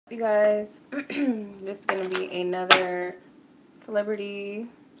You guys, this is going to be another celebrity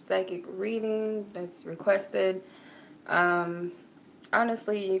psychic reading that's requested. Um,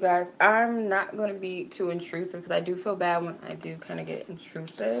 Honestly, you guys, I'm not going to be too intrusive because I do feel bad when I do kind of get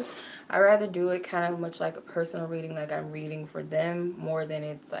intrusive. I rather do it kind of much like a personal reading, like I'm reading for them more than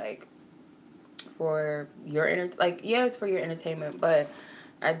it's like for your yeah, it's for your entertainment, but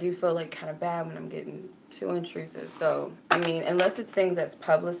I do feel like kind of bad when I'm getting too intrusive. So, I mean, unless it's things that's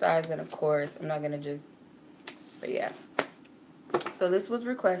publicized, then of course I'm not going to just, but yeah. So this was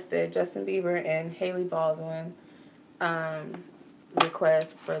requested, Justin Bieber and Hailey Baldwin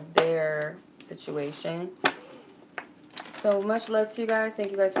requests for their situation. So much love to you guys.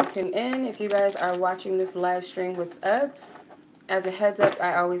 Thank you guys for tuning in. If you guys are watching this live stream, what's up? As a heads up,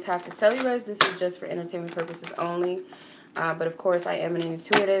 I always have to tell you guys this is just for entertainment purposes only. But of course, I am an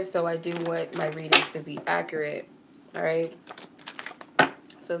intuitive, so I do want my readings to be accurate. All right.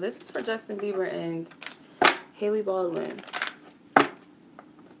 So this is for Justin Bieber and Hailey Baldwin.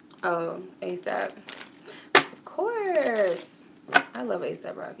 Oh, ASAP. Of course. I love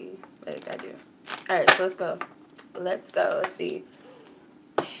ASAP Rocky. Like, I do. All right, so let's go. Let's go. Let's see.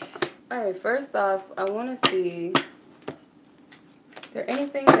 All right, first off, I want to see, is there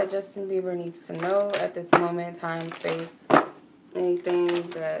anything that Justin Bieber needs to know at this moment, time, space? Anything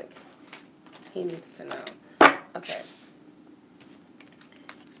that he needs to know? Okay.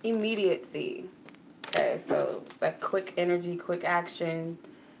 Immediacy. Okay, so it's like quick energy, quick action,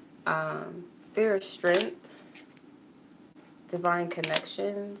 fear of strength, divine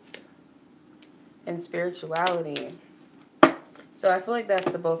connections, and spirituality. So I feel like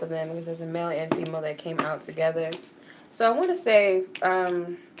that's the both of them because there's a male and female that came out together. So I want to say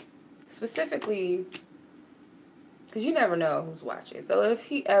specifically, because you never know who's watching. So if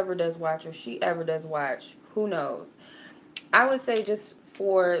he ever does watch or she ever does watch, who knows? I would say just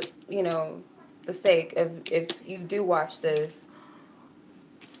for, the sake of if you do watch this,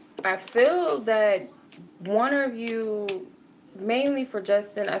 I feel that one of you, mainly for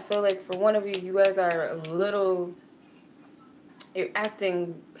Justin, I feel like for one of you, you guys are a little, you're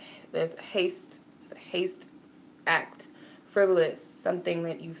acting, there's a haste act, frivolous, something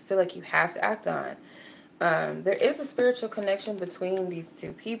that you feel like you have to act on. There is a spiritual connection between these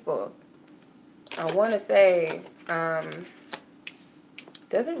two people. I want to say,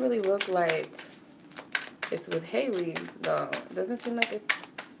 doesn't really look like it's with Hailey, though. It doesn't seem like it's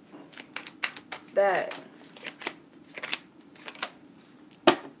that.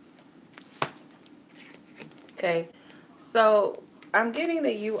 Okay, so I'm getting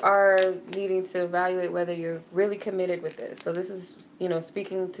that you are needing to evaluate whether you're really committed with this. So this is,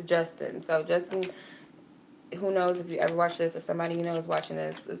 speaking to Justin. So Justin, who knows if you ever watch this or somebody you know is watching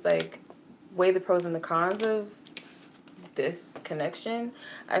this, it's like weigh the pros and the cons of this connection.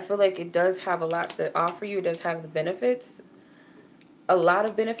 I feel like it does have a lot to offer you. It does have the benefits. A lot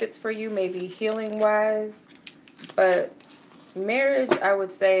of benefits for you, maybe healing wise, but marriage, I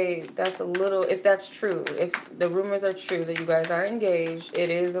would say that's a little, if that's true, if the rumors are true that you guys are engaged, it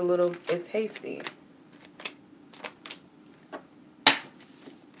is a little, it's hasty. I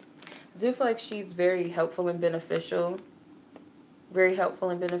do feel like she's very helpful and beneficial. Very helpful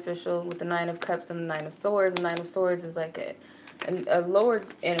and beneficial with the Nine of Cups and the Nine of Swords. The Nine of Swords is like a lower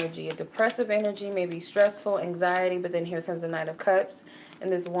energy, a depressive energy, maybe stressful, anxiety, but then here comes the Nine of Cups, and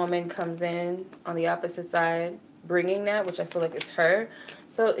this woman comes in on the opposite side, bringing that, which I feel like is her.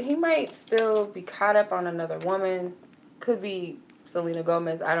 So he might still be caught up on another woman. Could be Selena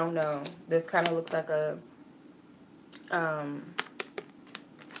Gomez. I don't know. This kind of looks like kind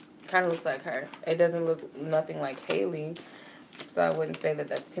of looks like her. It doesn't look nothing like Hailey. So I wouldn't say that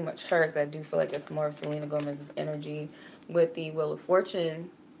that's too much her, because I do feel like it's more of Selena Gomez's energy with the Wheel of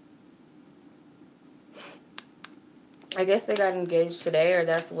Fortune. I guess they got engaged today, or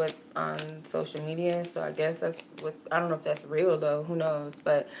that's what's on social media. So I guess that's what's, I don't know if that's real though, who knows.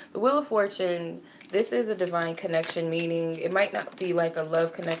 But the Wheel of Fortune, this is a divine connection, meaning it might not be like a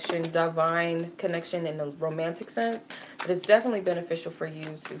love connection, divine connection in a romantic sense, but it's definitely beneficial for you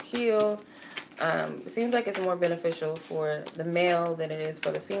to heal. It seems like it's more beneficial for the male than it is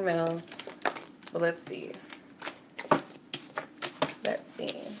for the female. But let's see. Let's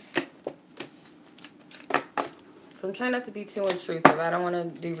see. So I'm trying not to be too intrusive. I don't want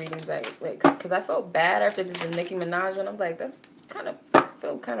to do readings like, because I felt bad after this Nicki Minaj one. I'm like, that's kind of, I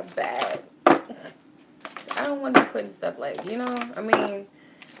feel kind of bad. I don't want to be putting stuff like, I mean,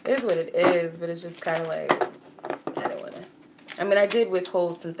 it is what it is, but it's just kind of like, I don't want to. I mean, I did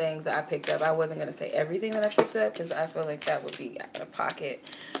withhold some things that I picked up. I wasn't going to say everything that I picked up because I feel like that would be out of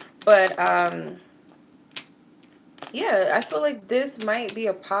pocket. But Yeah, I feel like this might be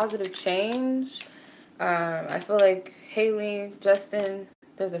a positive change. I feel like Hailey, Justin,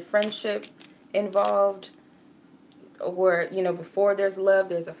 there's a friendship involved, or, you know, before there's love,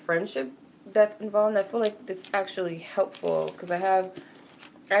 there's a friendship that's involved. And I feel like it's actually helpful because I have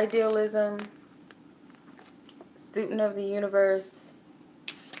idealism, student of the universe,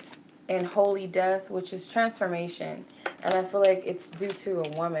 and holy death, which is transformation. And I feel like it's due to a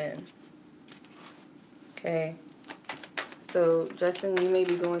woman. Okay. So, Justin, you may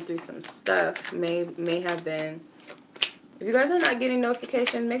be going through some stuff. May have been. If you guys are not getting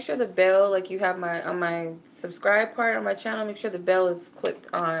notifications, make sure the bell, like you have my on my subscribe part on my channel, make sure the bell is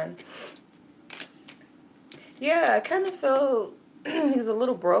clicked on. Yeah, I kind of feel he was a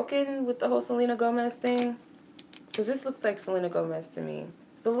little broken with the whole Selena Gomez thing. Because this looks like Selena Gomez to me.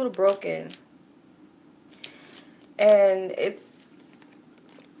 It's a little broken. And it's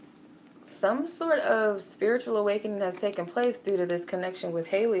some sort of spiritual awakening has taken place due to this connection with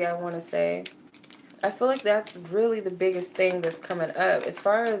Hailey, I want to say. I feel like that's really the biggest thing that's coming up. As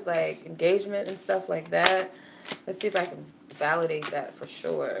far as, like, engagement and stuff like that, let's see if I can validate that for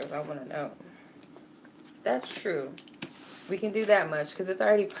sure. I want to know. That's true. We can do that much because it's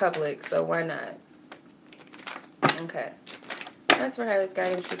already public, so why not? Okay. That's for highest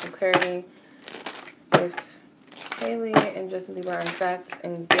guidance, truth, and clarity. If Hailey and Justin Bieber are in fact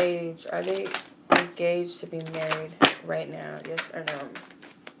engaged, are they engaged to be married right now? Yes or no?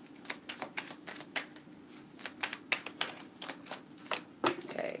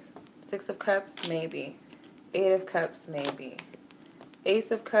 Okay. 6 of Cups, maybe. 8 of Cups, maybe.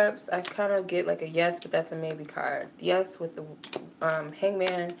 Ace of Cups, I kind of get like a yes, but that's a maybe card. Yes with the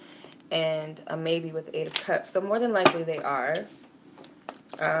Hangman, and a maybe with the 8 of Cups. So more than likely they are.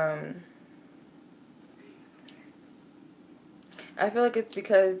 I feel like it's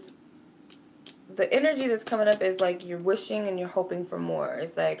because the energy that's coming up is like you're wishing and you're hoping for more.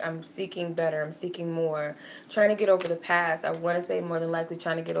 It's like I'm seeking better. I'm seeking more. Trying to get over the past. I want to say more than likely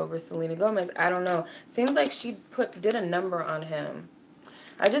trying to get over Selena Gomez. I don't know. Seems like she did a number on him.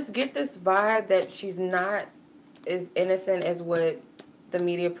 I just get this vibe that she's not as innocent as what the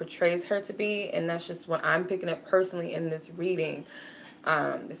media portrays her to be. And that's just what I'm picking up personally in this reading.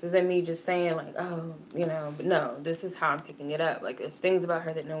 This isn't me just saying like, oh, you know, but no, this is how I'm picking it up. Like, there's things about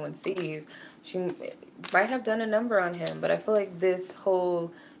her that no one sees. She might have done a number on him, but I feel like this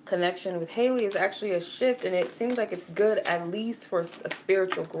whole connection with Hailey is actually a shift, and it seems like it's good at least for a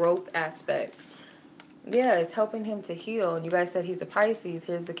spiritual growth aspect. Yeah, it's helping him to heal. And you guys said he's a Pisces.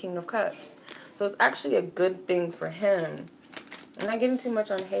 Here's the King of Cups. So it's actually a good thing for him. I'm not getting too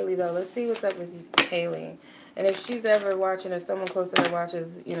much on Hailey, though. Let's see what's up with Hailey. And if she's ever watching, or someone close to her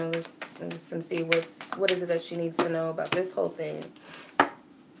watches, you know, let's and see what is it that she needs to know about this whole thing.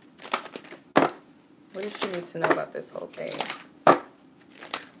 What does she need to know about this whole thing?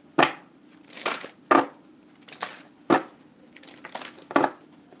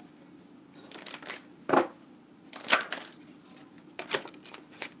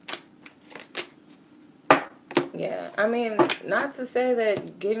 Yeah, I mean, not to say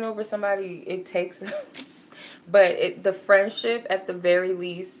that getting over somebody, it takes, but the friendship at the very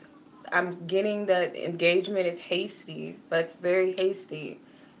least, I'm getting that engagement is hasty, but it's very hasty.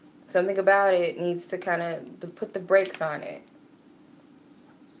 Something about it needs to kind of put the brakes on it.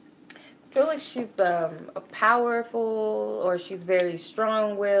 I feel like she's powerful, or she's very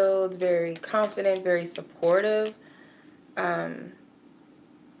strong-willed, very confident, very supportive.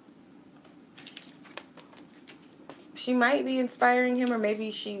 She might be inspiring him, or maybe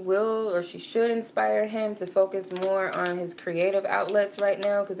she will, or she should inspire him to focus more on his creative outlets right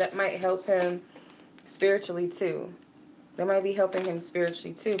now, because that might help him spiritually too. That might be helping him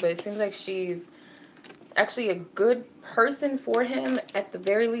spiritually too, but it seems like she's actually a good person for him at the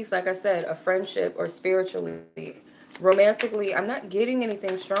very least. Like I said, a friendship or spiritually. Romantically, I'm not getting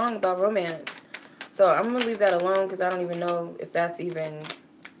anything strong about romance. So I'm going to leave that alone because I don't even know if that's even,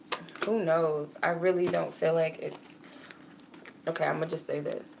 who knows. I really don't feel like it's, okay, I'm going to just say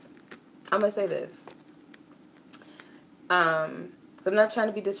this. I'm going to say this. So I'm not trying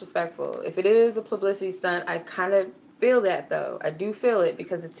to be disrespectful. If it is a publicity stunt, I kind of feel that, though. I do feel it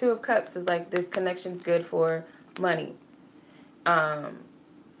because the 2 of Cups is like, this connection's good for money.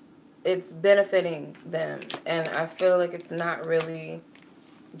 It's benefiting them, and I feel like it's not really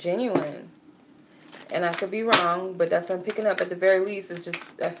genuine. And I could be wrong, but that's what I'm picking up. At the very least, it's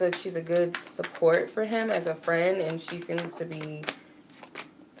just, I feel like she's a good support for him as a friend, and she seems to be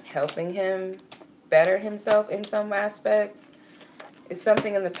helping him better himself in some aspects. It's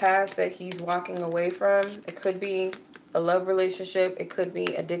something in the past that he's walking away from. It could be a love relationship. It could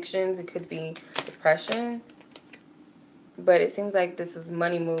be addictions. It could be depression. But it seems like this is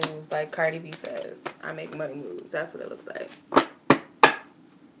money moves, like Cardi B says. I make money moves. That's what it looks like.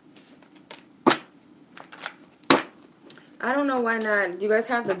 I don't know why not. Do you guys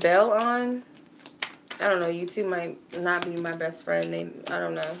have the bell on? I don't know. You two might not be my best friend. I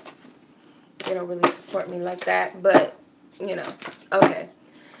don't know. They don't really support me like that. But, you know. Okay.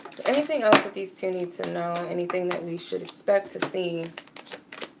 So anything else that these two need to know? Anything that we should expect to see?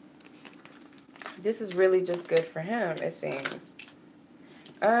 This is really just good for him, it seems.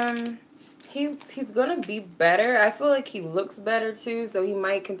 He's gonna be better. I feel like he looks better too, so he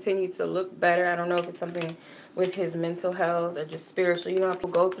might continue to look better. I don't know if it's something with his mental health or just spiritual. You know, people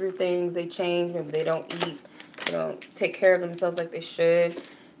go through things, they change, maybe they don't eat, they don't take care of themselves like they should.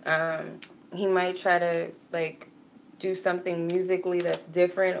 He might try to like do something musically that's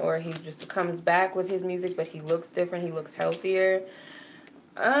different, or he just comes back with his music, but he looks different, he looks healthier.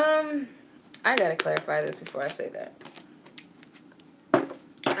 I gotta clarify this before I say that.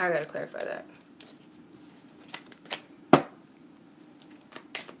 I gotta clarify that.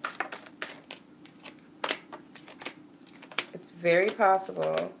 It's very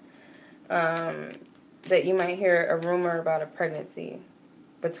possible that you might hear a rumor about a pregnancy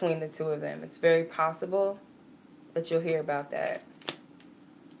between the two of them. It's very possible that you'll hear about that.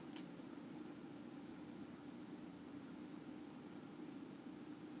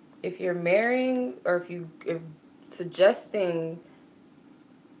 If you're marrying, or if suggesting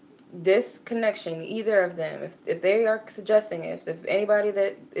this connection, either of them, if they are suggesting it, if anybody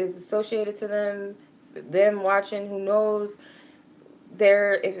that is associated to them watching, who knows,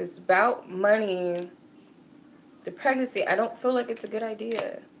 if it's about money, the pregnancy, I don't feel like it's a good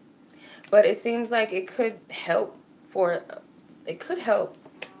idea. But it seems like it could help it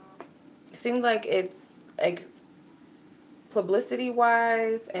seems like it's like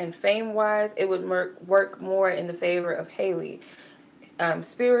publicity-wise and fame-wise, it would work more in the favor of Hailey.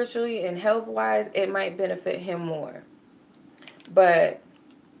 Spiritually and health-wise, it might benefit him more. But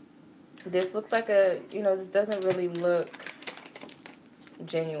this looks like this doesn't really look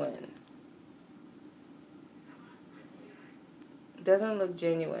genuine. It doesn't look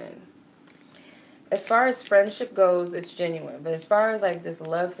genuine. As far as friendship goes, it's genuine. But as far as like this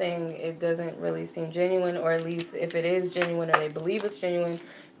love thing, it doesn't really seem genuine. Or at least if it is genuine, or they believe it's genuine,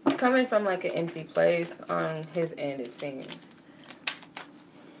 it's coming from like an empty place on his end, it seems.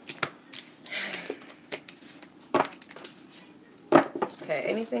 Okay,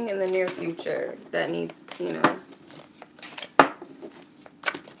 anything in the near future that needs,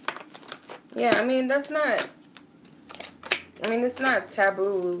 Yeah, I mean, it's not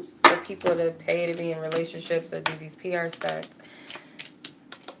taboo for people to pay to be in relationships or do these PR stunts.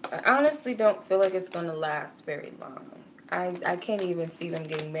 I honestly don't feel like it's going to last very long. I can't even see them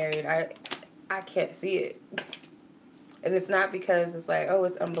getting married. I can't see it. And it's not because it's like, oh,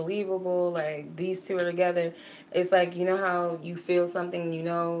 it's unbelievable, like, these two are together. It's like, you know how you feel something,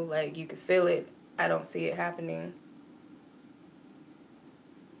 like, you can feel it. I don't see it happening.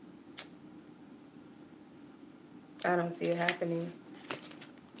 I don't see it happening.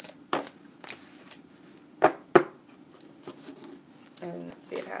 I don't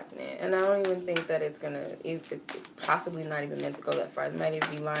see it happening. And I don't even think that it's possibly not even meant to go that far. It might even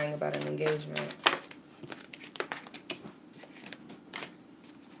be lying about an engagement.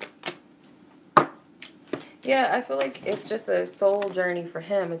 Yeah, I feel like it's just a soul journey for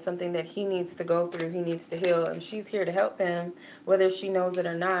him. It's something that he needs to go through. He needs to heal. And she's here to help him. Whether she knows it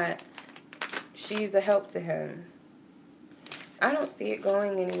or not, she's a help to him. I don't see it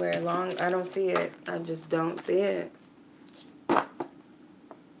going anywhere long. I don't see it. I just don't see it. I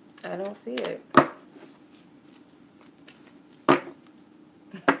don't see it.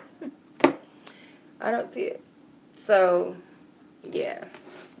 I don't see it. So, yeah.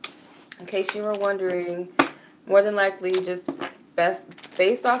 In case you were wondering, more than likely, just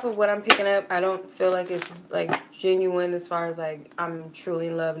based off of what I'm picking up, I don't feel like it's like genuine as far as like I'm truly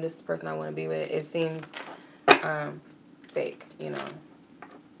in love and this is the person I want to be with. It seems fake,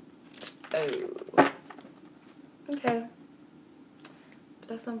 Oh. Okay.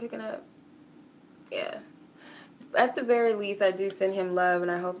 That's what I'm picking up. Yeah. At the very least, I do send him love, and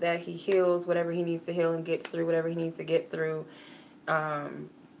I hope that he heals whatever he needs to heal and gets through whatever he needs to get through.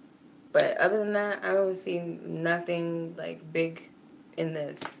 But other than that, I don't see nothing, like, big in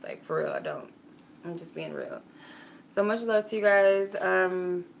this. Like, for real, I don't. I'm just being real. So much love to you guys.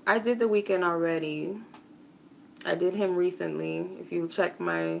 I did The Weeknd already. I did him recently. If you check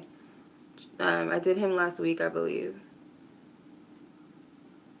my... I did him last week, I believe.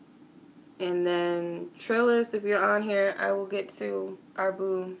 And then Trillis, if you're on here, I will get to our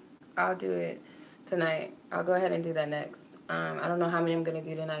boo. I'll do it tonight. I'll go ahead and do that next. I don't know how many I'm going to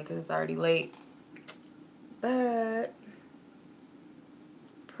do tonight because it's already late. But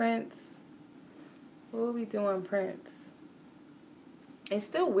Prince, what will we do on Prince? It's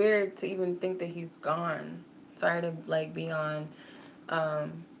still weird to even think that he's gone. Sorry to, like, be on,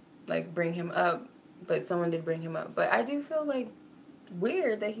 like, bring him up. But someone did bring him up. But I do feel, like,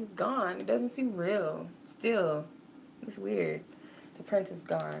 weird that he's gone. It doesn't seem real. Still, it's weird. The Prince is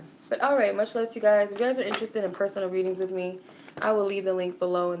gone. But alright, much love to you guys. If you guys are interested in personal readings with me, I will leave the link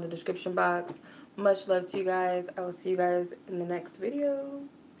below in the description box. Much love to you guys. I will see you guys in the next video.